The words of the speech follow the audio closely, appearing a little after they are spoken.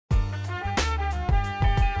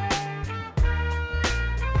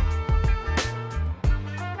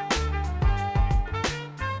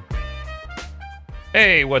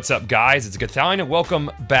Hey, what's up guys? It's Gathalion and welcome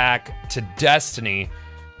back to Destiny.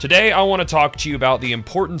 Today I want to talk to you about the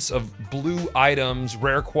importance of blue items,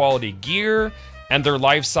 rare quality gear, and their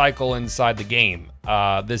life cycle inside the game.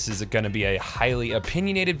 This is going to be a highly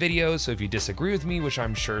opinionated video, so if you disagree with me, which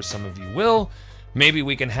I'm sure some of you will, maybe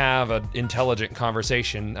we can have an intelligent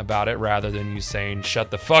conversation about it rather than you saying, shut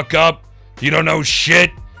the fuck up, you don't know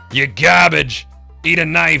shit, you garbage, eat a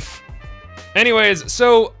knife. Anyways,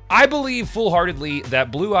 so I believe full-heartedly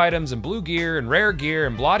that blue items and blue gear and rare gear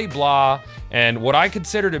and blah-de-blah and what I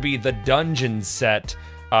consider to be the dungeon set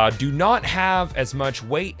do not have as much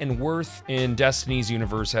weight and worth in Destiny's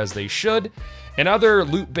universe as they should. In other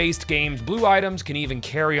loot-based games, blue items can even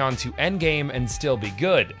carry on to endgame and still be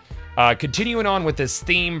good. Continuing on with this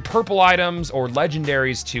theme, purple items or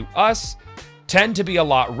legendaries to us tend to be a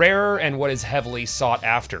lot rarer and what is heavily sought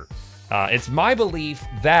after. It's my belief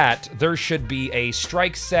that there should be a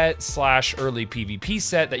strike set / early PvP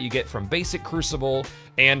set that you get from basic Crucible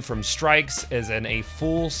and from strikes as in a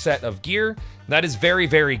full set of gear. That is very,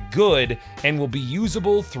 very good and will be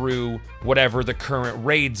usable through whatever the current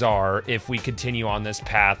raids are if we continue on this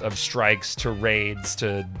path of strikes to raids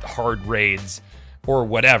to hard raids or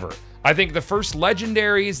whatever. I think the first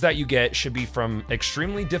legendaries that you get should be from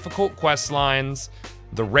extremely difficult quest lines,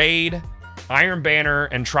 the raid, Iron Banner,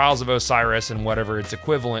 and Trials of Osiris, and whatever its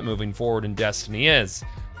equivalent moving forward in Destiny is.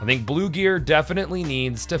 I think blue gear definitely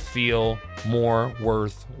needs to feel more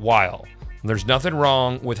worthwhile. There's nothing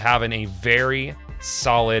wrong with having a very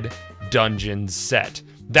solid dungeon set.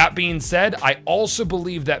 That being said, I also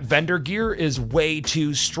believe that vendor gear is way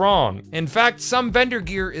too strong. In fact, some vendor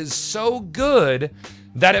gear is so good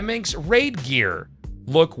that it makes raid gear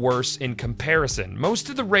look worse in comparison. Most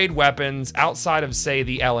of the raid weapons outside of, say,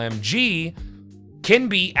 the LMG can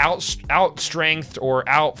be outstrengthed or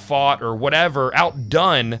outfought or whatever,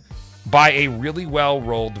 outdone by a really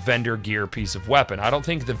well-rolled vendor gear piece of weapon. I don't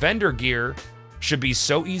think the vendor gear should be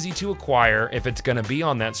so easy to acquire if it's going to be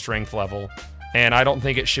on that strength level, and I don't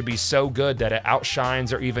think it should be so good that it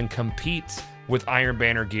outshines or even competes with Iron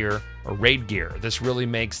Banner gear or raid gear. This really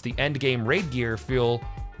makes the endgame raid gear feel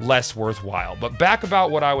less worthwhile. But back about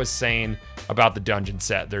what I was saying about the dungeon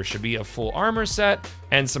set. There should be a full armor set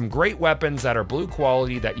and some great weapons that are blue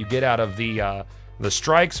quality that you get out of the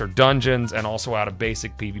strikes or dungeons and also out of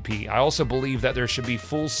basic PvP. I also believe that there should be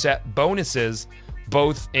full set bonuses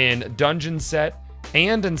both in dungeon set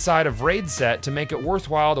and inside of raid set to make it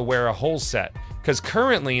worthwhile to wear a whole set. Because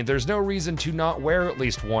currently, there's no reason to not wear at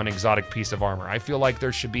least one exotic piece of armor. I feel like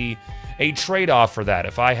there should be a trade-off for that.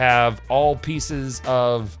 If I have all pieces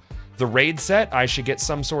of the raid set, I should get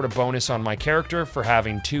some sort of bonus on my character for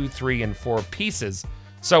having 2, 3, and 4 pieces.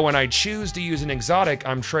 So when I choose to use an exotic,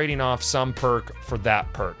 I'm trading off some perk for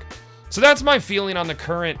that perk. So that's my feeling on the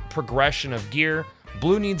current progression of gear.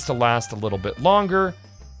 Blue needs to last a little bit longer.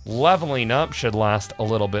 Leveling up should last a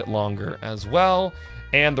little bit longer as well.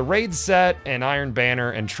 And the raid set and Iron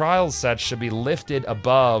Banner and Trials sets should be lifted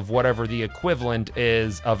above whatever the equivalent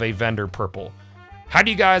is of a vendor purple. How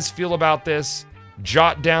do you guys feel about this?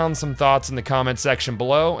 Jot down some thoughts in the comment section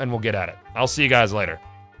below and we'll get at it. I'll see you guys later.